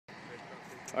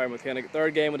All right, McKenna,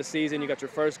 third game of the season. You got your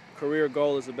first career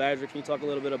goal as a Badger. Can you talk a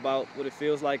little bit about what it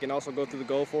feels like and also go through the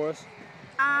goal for us?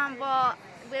 Well,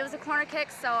 it was a corner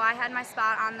kick, so I had my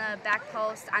spot on the back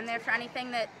post. I'm there for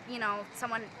anything that,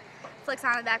 someone flicks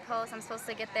on the back post. I'm supposed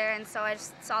to get there, and so I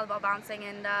just saw the ball bouncing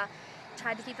and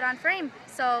tried to keep it on frame.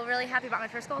 So really happy about my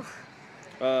first goal.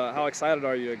 How excited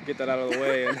are you to get that out of the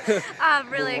way and I'm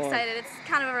really move on? excited. It's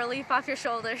kind of a relief off your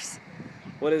shoulders.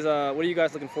 What are you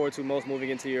guys looking forward to most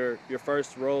moving into your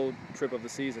first road trip of the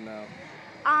season now?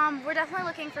 We're definitely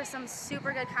looking for some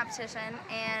super good competition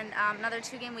and another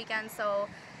 2-game weekend, so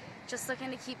just looking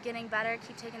to keep getting better,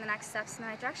 keep taking the next steps in the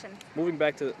right direction. Moving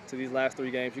back to these last 3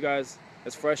 games, you guys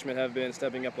as freshmen have been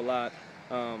stepping up a lot.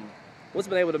 What's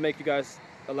been able to make you guys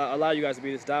allow you guys to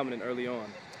be this dominant early on?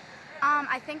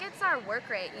 I think it's our work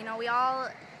rate. We all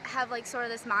have like sort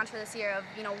of this mantra this year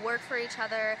of, work for each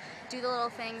other, do the little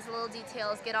things, the little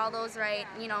details, get all those right,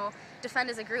 defend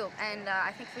as a group. And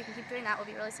I think if we can keep doing that, we'll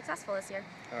be really successful this year.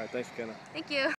 All right, thanks, McKenna. Thank you.